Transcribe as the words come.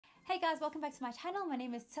Hey guys, welcome back to my channel. My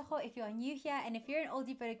name is Tshego if you are new here, and if you're an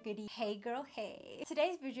oldie but a goodie, hey girl, hey.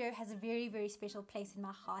 Today's video has a very special place in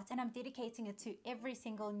my heart, and I'm dedicating it to every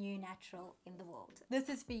single new natural in the world. This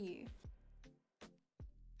is for you.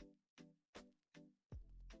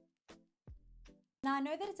 Now, I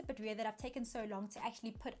know that it's a bit weird that I've taken so long to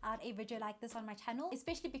actually put out a video like this on my channel,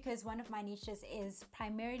 especially because one of my niches is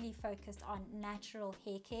primarily focused on natural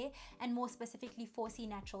hair care and more specifically 4C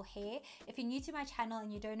natural hair. If you're new to my channel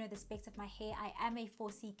and you don't know the specs of my hair, I am a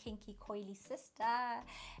 4C kinky coily sister,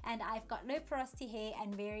 and I've got low porosity hair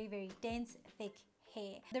and very dense, thick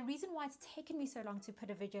hair. The reason why it's taken me so long to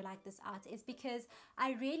put a video like this out is because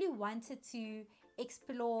I really wanted to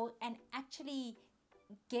explore and actually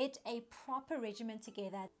get a proper regimen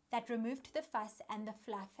together that removed the fuss and the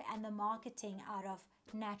fluff and the marketing out of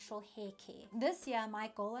natural hair care. This year,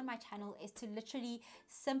 my goal on my channel is to literally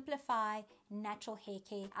simplify natural hair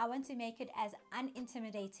care. I want to make it as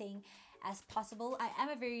unintimidating as possible. I am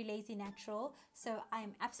a very lazy natural, so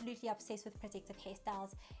I'm absolutely obsessed with protective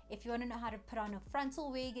hairstyles. If you want to know how to put on a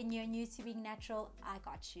frontal wig and you're new to being natural, I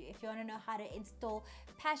got you. If you want to know how to install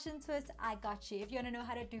passion twists, I got you. If you want to know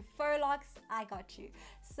how to do fur locks, I got you.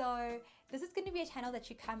 So this is going to be a channel that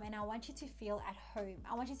you come and I want you to feel at home.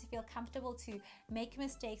 I want you to feel comfortable to make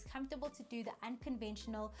mistakes, comfortable to do the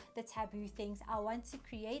unconventional, the taboo things. I want to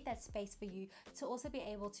create that space for you to also be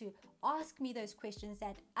able to ask me those questions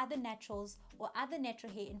that other naturals or other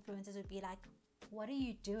natural hair influencers would be like, what are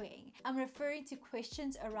you doing? I'm referring to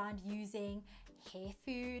questions around using hair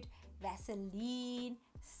food, Vaseline,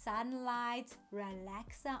 sunlight,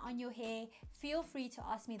 relaxer on your hair. Feel free to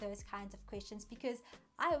ask me those kinds of questions because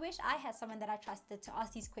I wish I had someone that I trusted to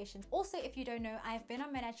ask these questions. Also, if you don't know, I've been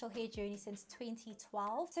on my natural hair journey since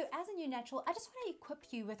 2012. So as a new natural, I just want to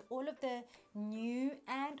equip you with all of the new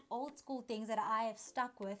and old school things that I have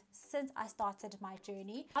stuck with since I started my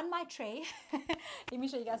journey. On my tray, let me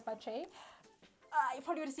show you guys my tray. You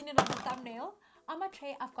probably would have seen it on the thumbnail. On my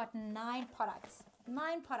tray, I've got 9 products.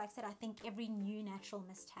 9 products that I think every new natural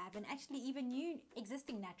must have, and actually even new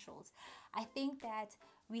existing naturals. I think that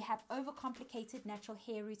we have overcomplicated natural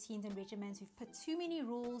hair routines and regimens. We've put too many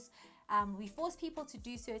rules. We force people to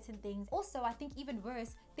do certain things. Also, I think even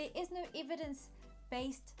worse, there is no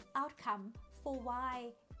evidence-based outcome for why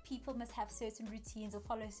people must have certain routines or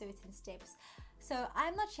follow certain steps. So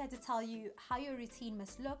I'm not here to tell you how your routine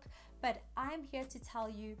must look, but I'm here to tell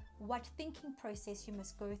you what thinking process you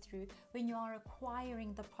must go through when you are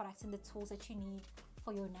acquiring the products and the tools that you need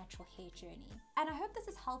for your natural hair journey. And I hope this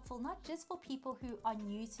is helpful not just for people who are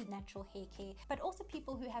new to natural hair care, but also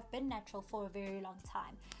people who have been natural for a very long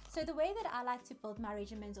time. So the way that I like to build my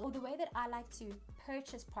regimens, or the way that I like to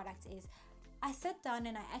purchase products, is I sit down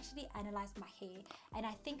and I actually analyze my hair and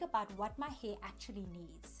I think about what my hair actually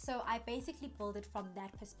needs. So I basically build it from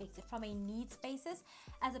that perspective, from a needs basis,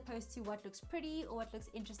 as opposed to what looks pretty or what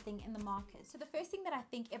looks interesting in the market. So the first thing that I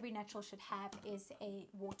think every natural should have is a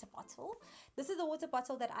water bottle. This is a water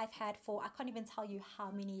bottle that I've had for, I can't even tell you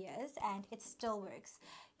how many years, and it still works.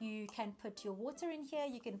 You can put your water in here,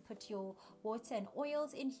 you can put your water and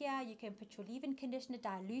oils in here, you can put your leave-in conditioner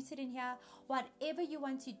diluted in here. Whatever you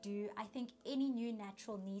want to do, I think any new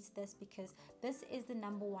natural needs this, because this is the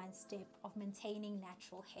 #1 step of maintaining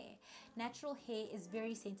natural hair. Natural hair is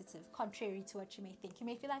very sensitive, contrary to what you may think. You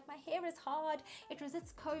may feel like my hair is hard, it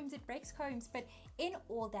resists combs, it breaks combs, but in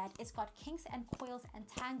all that, it's got kinks and coils and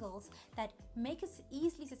tangles that make us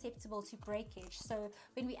easily susceptible to breakage. So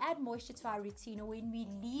when we add moisture to our routine, or when we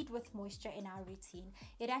lead with moisture in our routine,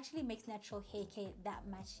 it actually makes natural hair care that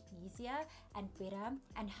much easier and better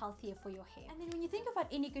and healthier for your hair. And then when you think about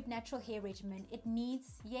any good natural hair regimen, it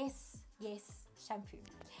needs, yes, shampoo.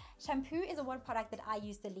 Shampoo is the one product that I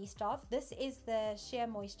use the least of. This is the Sheer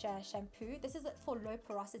Moisture shampoo. This is for low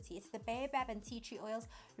porosity. It's the baobab and tea tree oils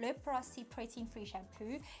low porosity protein-free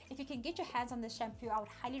shampoo. If you can get your hands on this shampoo, I would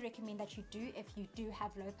highly recommend that you do if you do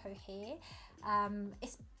have low po hair.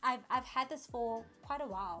 I've had this for quite a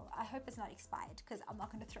while. I hope it's not expired because I'm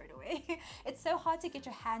not going to throw it away. It's so hard to get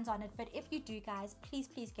your hands on it, but if you do, guys, please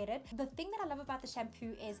get it. The thing that I love about the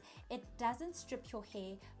shampoo is it doesn't strip your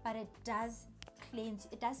hair, but it does cleanse.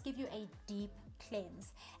 It does give you a deep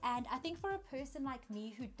cleanse. And I think for a person like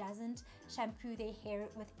me who doesn't shampoo their hair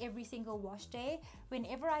with every single wash day,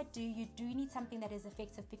 whenever I do, you do need something that is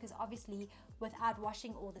effective, because obviously without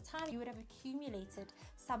washing all the time, you would have accumulated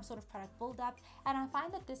some sort of product buildup. And I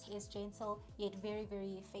find that this is gentle yet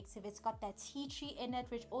very effective. It's got that tea tree in it,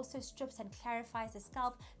 which also strips and clarifies the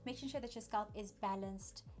scalp, making sure that your scalp is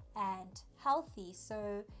balanced and healthy.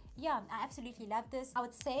 So yeah, I absolutely love this. I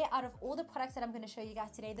would say out of all the products that I'm going to show you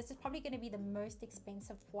guys today, this is probably going to be the most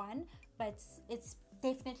expensive one, but it's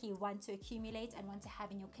definitely want to accumulate and want to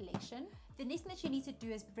have in your collection. The next thing that you need to do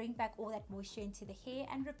is bring back all that moisture into the hair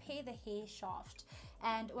and repair the hair shaft.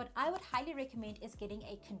 And what I would highly recommend is getting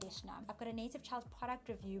a conditioner. I've got a Native Child product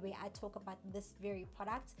review where I talk about this very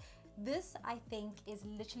product. This, I think, is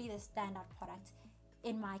literally the standout product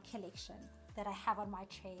in my collection that I have on my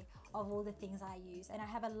tray of all the things I use. And I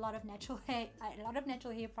have a lot of natural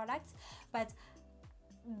hair products, but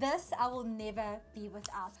this I will never be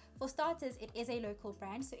without. For starters, it is a local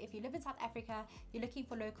brand, so if you live in South Africa, you're looking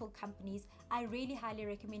for local companies, I really highly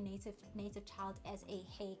recommend Native Child as a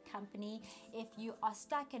hair company. If you are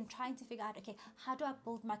stuck and trying to figure out, okay, how do I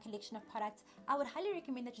build my collection of products, I would highly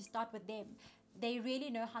recommend that you start with them. They really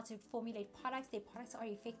know how to formulate products. Their products are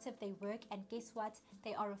effective, they work, and guess what?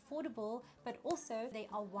 They are affordable, but also they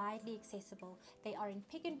are widely accessible. They are in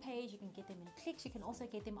Pick and Pay, you can get them in clicks, you can also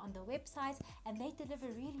get them on the website, and they deliver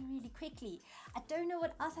really, really quickly. I don't know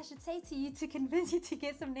what else I should say to you to convince you to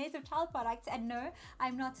get some Native Child products. And no,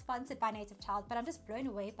 I'm not sponsored by Native Child, but I'm just blown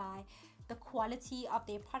away by the quality of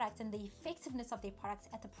their products and the effectiveness of their products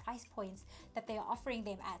at the price points that they are offering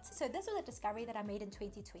them at. So this was a discovery that I made in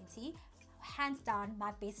 2020. Hands down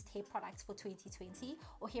my best hair products for 2020,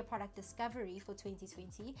 or hair product discovery for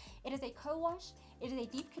 2020. It is a co-wash, it is a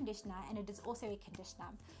deep conditioner, and it is also a conditioner.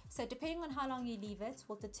 So depending on how long you leave it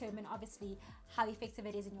will determine obviously how effective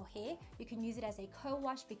it is in your hair. You can use it as a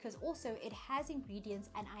co-wash because also it has ingredients,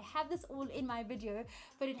 and I have this all in my video,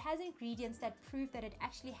 but it has ingredients that prove that it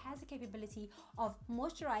actually has the capability of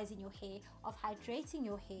moisturizing your hair, of hydrating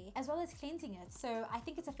your hair, as well as cleansing it. So I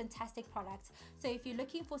think it's a fantastic product. So if you're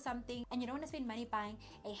looking for something and you don't want to spend money buying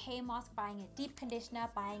a hair mask, buying a deep conditioner,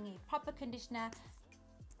 buying a proper conditioner,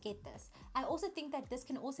 get this. I also think that this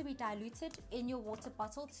can also be diluted in your water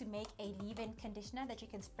bottle to make a leave-in conditioner that you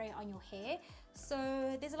can spray on your hair.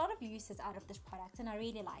 So there's a lot of uses out of this product, and I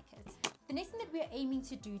really like it. The next thing that we're aiming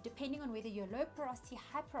to do, depending on whether you're low porosity,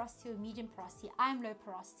 high porosity, or medium porosity, I'm low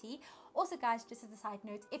porosity. Also guys, just as a side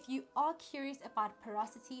note, if you are curious about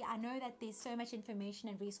porosity, I know that there's so much information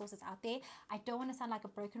and resources out there. I don't want to sound like a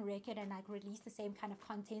broken record and like release the same kind of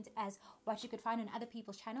content as what you could find on other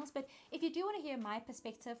people's channels, but if you do want to hear my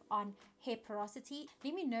perspective on hair porosity,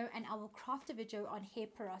 let me know and I will craft a video on hair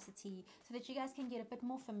porosity so that you guys can get a bit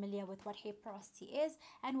more familiar with what hair porosity is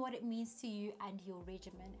and what it means to you and your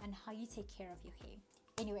regimen and how you take care of your hair.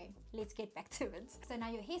 Anyway, let's get back to it. So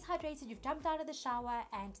now your hair's hydrated, you've jumped out of the shower,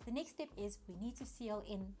 and the next step is we need to seal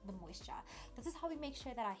in the moisture. This is how we make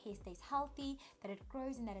sure that our hair stays healthy, that it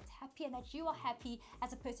grows, and that it's happy, and that you are happy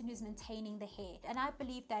as a person who's maintaining the hair. And I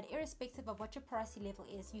believe that irrespective of what your porosity level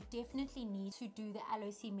is, you definitely need to do the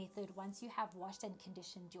LOC method once you have washed and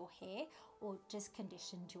conditioned your hair, or just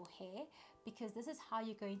conditioned your hair, because this is how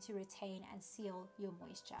you're going to retain and seal your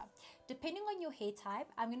moisture. Depending on your hair type,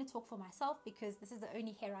 I'm going to talk for myself because this is the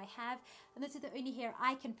only hair I have and this is the only hair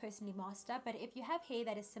I can personally master, but if you have hair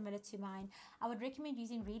that is similar to mine, I would recommend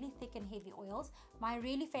using really thick and heavy oils. My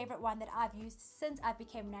really favorite one that I've used since I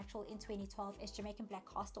became natural in 2012 is Jamaican black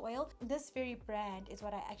castor oil. This very brand is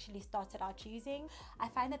what I actually started out using. I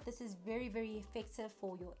find that this is very, very effective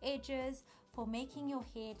for your edges, for making your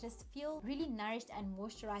hair just feel really nourished and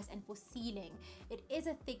moisturized, and for sealing. It is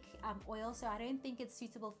a thick oil, so I don't think it's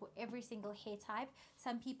suitable for every single hair type.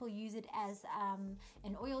 Some people use it as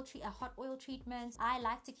a hot oil treatment. I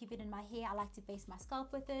like to keep it in my hair. I like to base my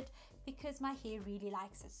scalp with it because my hair really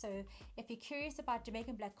likes it. So if you're curious about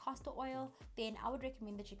Jamaican black castor oil, then I would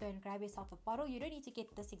recommend that you go and grab yourself a bottle. You don't need to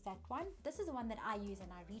get this exact one. This is the one that I use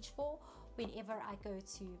and I reach for whenever I go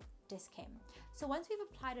to CREME. So once we've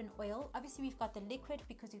applied an oil, obviously we've got the liquid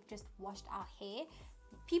because we've just washed our hair.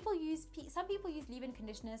 Some people use leave-in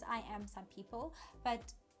conditioners. I am some people,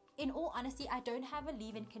 but in all honesty, I don't have a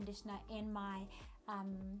leave-in conditioner in my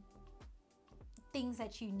things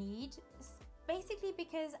that you need, basically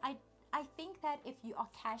because I think that if you are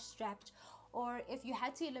cash strapped, or if you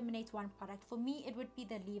had to eliminate one product, for me it would be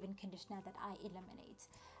the leave-in conditioner that I eliminate.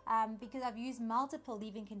 Because I've used multiple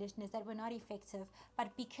leave-in conditioners that were not effective, but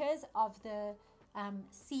because of the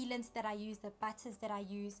sealants that I use, the butters that I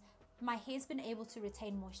use, my hair's been able to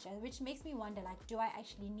retain moisture, which makes me wonder, like, do I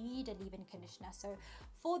actually need a leave-in conditioner? So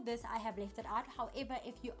for this, I have left it out. However,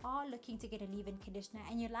 if you are looking to get a leave-in conditioner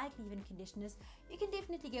and you like leave-in conditioners, you can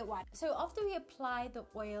definitely get one. So after we apply the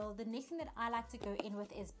oil, the next thing that I like to go in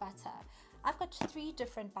with is butter. I've got 3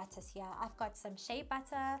 different butters here. I've got some shea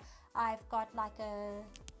butter. I've got like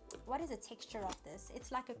what is the texture of this?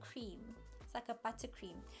 It's like a cream. It's like a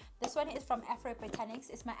buttercream. This one is from Afro Botanics.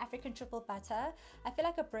 It's my African triple butter. I feel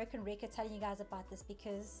like a broken record telling you guys about this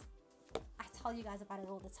because I tell you guys about it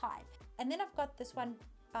all the time. And then I've got this one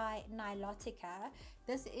by Nilotica.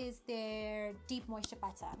 This is their deep moisture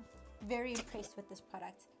butter. Very impressed with this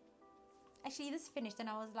product. Actually, this finished and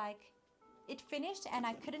I was like, it finished and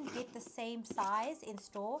I couldn't get the same size in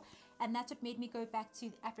store, and that's what made me go back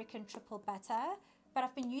to African triple butter. But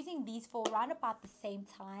I've been using these for around about the same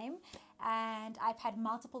time, and I've had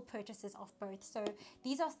multiple purchases of both. So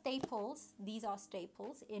these are staples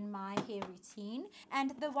in my hair routine.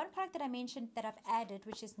 And the one product that I mentioned that I've added,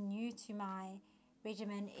 which is new to my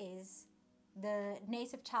regimen, is the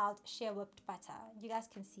Native Child Shea Whipped Butter. You guys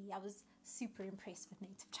can see I was super impressed with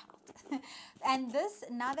Native Child. And this,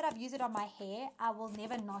 now that I've used it on my hair, I will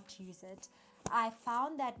never not use it. I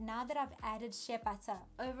found that now that I've added shea butter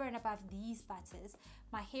over and above these butters,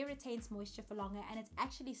 my hair retains moisture for longer and it's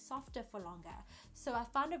actually softer for longer. So I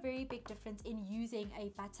found a very big difference in using a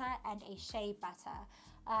butter and a shea butter.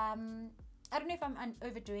 I don't know if I'm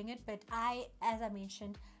overdoing it, but I, as I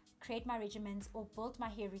mentioned, create my regimens or build my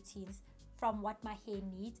hair routines from what my hair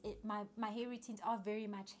needs. My hair routines are very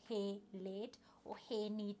much hair led or hair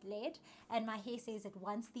need led, and my hair says it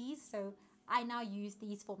wants these, so I now use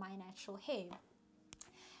these for my natural hair.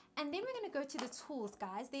 And then we're going to go to the tools,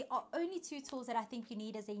 guys. There are only two tools that I think you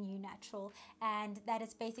need as a new natural, and that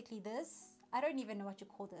is basically this. I don't even know what you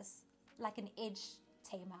call this, like an edge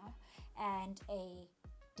tamer and a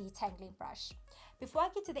detangling brush. Before I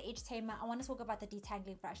get to the edge tamer, I want to talk about the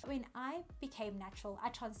detangling brush. When I became natural, I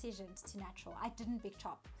transitioned to natural. I didn't big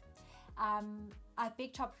chop. I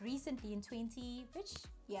big chopped recently in 2019,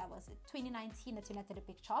 that's when I did a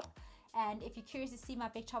big chop. And if you're curious to see my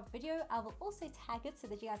big chop video, I will also tag it so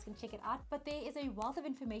that you guys can check it out. But there is a wealth of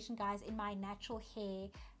information, guys, in my natural hair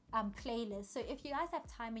playlist. So if you guys have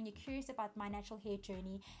time and you're curious about my natural hair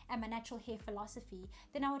journey and my natural hair philosophy,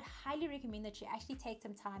 then I would highly recommend that you actually take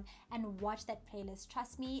some time and watch that playlist.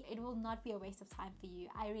 Trust me, it will not be a waste of time for you.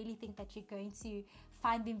 I really think that you're going to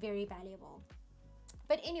find them very valuable.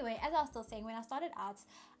 But anyway, as I was still saying, when I started out,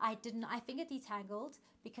 I finger detangled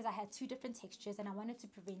because I had two different textures and I wanted to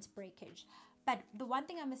prevent breakage. But the one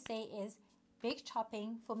thing I must say is big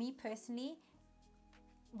chopping, for me personally,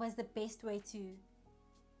 was the best way to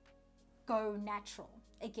go natural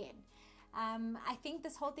again. I think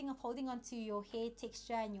this whole thing of holding on to your hair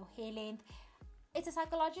texture and your hair length, it's a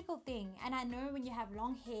psychological thing. And I know when you have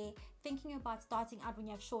long hair, thinking about starting out when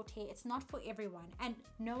you have short hair, it's not for everyone, and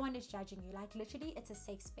no one is judging you. Like, literally, it's a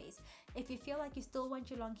safe space. If you feel like you still want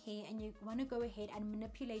your long hair and you want to go ahead and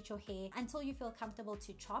manipulate your hair until you feel comfortable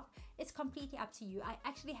to chop, it's completely up to you. I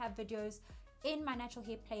actually have videos in my natural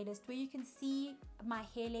hair playlist where you can see my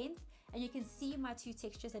hair length and you can see my two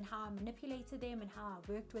textures and how I manipulated them and how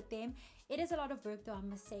I worked with them. It is a lot of work though, I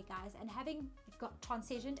must say, guys, and having got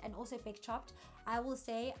transitioned and also big chopped, I will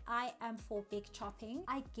say I am for big chopping.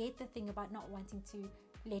 I get the thing about not wanting to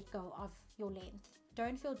let go of your length.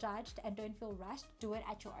 Don't feel judged and don't feel rushed. Do it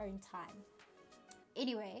at your own time.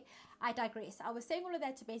 Anyway, I digress. I was saying all of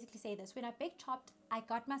that to basically say this. When I big chopped, I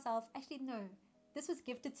got myself, actually no, this was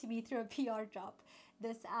gifted to me through a PR job,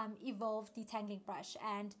 this evolved detangling brush.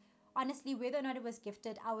 And honestly, whether or not it was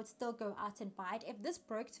gifted, I would still go out and buy it. If this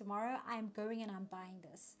broke tomorrow, I'm going and I'm buying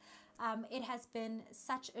this. It has been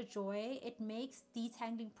such a joy. It makes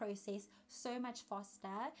detangling process so much faster.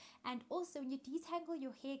 And also when you detangle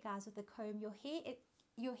your hair, guys, with a comb, your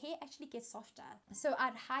hair actually gets softer. So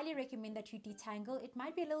I'd highly recommend that you detangle. It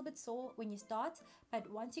might be a little bit sore when you start, but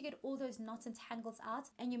once you get all those knots and tangles out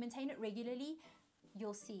and you maintain it regularly,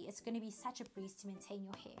 you'll see it's going to be such a breeze to maintain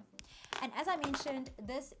your hair. And as I mentioned,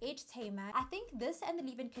 this edge tamer, I think this and the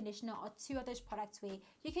leave-in conditioner are two of those products where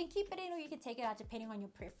you can keep it in or you can take it out depending on your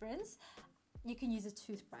preference. You can use a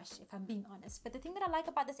toothbrush if I'm being honest. But the thing that I like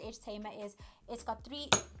about this edge tamer is it's got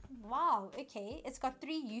it's got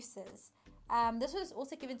three uses. This was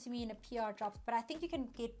also given to me in a PR drop, but I think you can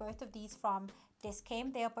get both of these from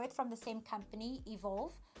DECLUTTERING. They are both from the same company,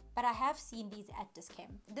 Evolve, but I have seen these at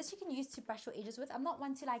DECLUTTERING. This you can use to brush your edges with. I'm not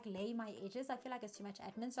one to like lay my edges. I feel like it's too much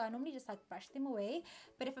admin, so I normally just like brush them away.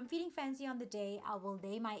 But if I'm feeling fancy on the day, I will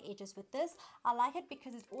lay my edges with this. I like it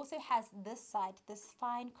because it also has this side, this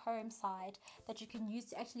fine comb side that you can use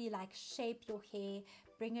to actually like shape your hair,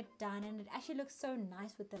 bring it down, and it actually looks so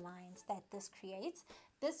nice with the lines that this creates.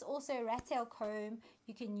 This also rat tail comb,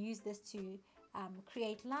 you can use this to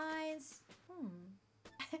create lines.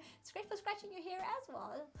 It's great for scratching your hair as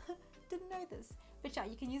well. Didn't know this. But yeah,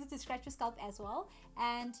 you can use it to scratch your scalp as well.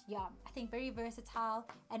 And yeah, I think very versatile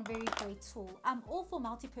and very great tool. I'm all for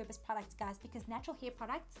multi-purpose products, guys, because natural hair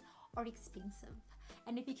products are expensive.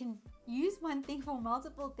 And if you can use one thing for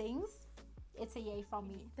multiple things, it's a yay from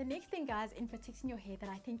me. The next thing, guys, in protecting your hair that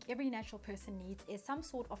I think every natural person needs is some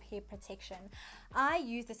sort of hair protection. I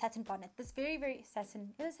use the satin bonnet, this very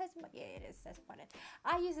satin, is it satin? Yeah, it is satin bonnet.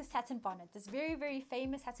 I use a satin bonnet, this very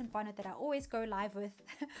famous satin bonnet that I always go live with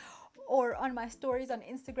or on my stories on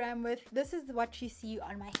Instagram with. This is what you see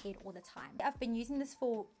on my head all the time. I've been using this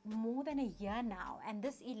for more than a year now, and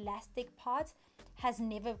this elastic part has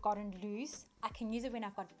never gotten loose. I can use it when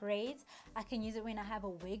I've got braids. I can use it when I have a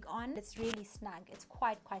wig on. It's really snug. It's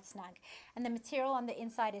quite snug. And the material on the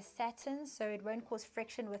inside is satin, so it won't cause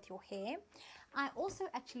friction with your hair. I also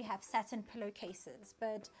actually have satin pillowcases,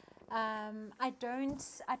 but I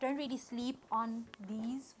don't really sleep on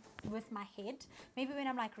these with my head. Maybe when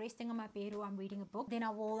I'm like resting on my bed or I'm reading a book, then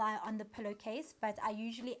I will lie on the pillowcase, but I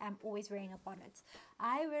usually am always wearing a bonnet.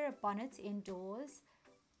 I wear a bonnet indoors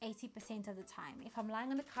 80% of the time. If I'm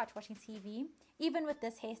lying on the couch watching TV, even with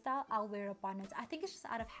this hairstyle, I'll wear a bonnet. I think it's just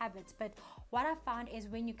out of habit, but what I found is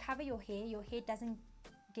when you cover your hair doesn't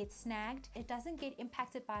get snagged. It doesn't get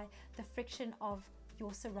impacted by the friction of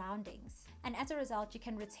your surroundings, and as a result you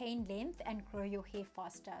can retain length and grow your hair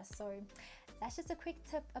faster. So that's just a quick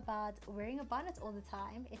tip about wearing a bonnet all the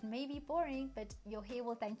time. It may be boring, but your hair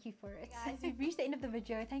will thank you for it. Guys, we've reached the end of the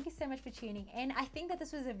video. Thank you so much for tuning in. I think that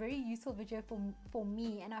this was a very useful video for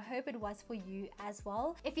me, and I hope it was for you as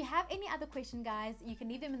well. If you have any other questions, guys, you can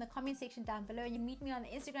leave them in the comment section down below. You meet me on the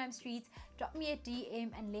Instagram streets, drop me a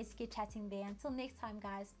DM, and let's get chatting there. Until next time,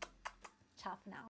 guys, ciao for now.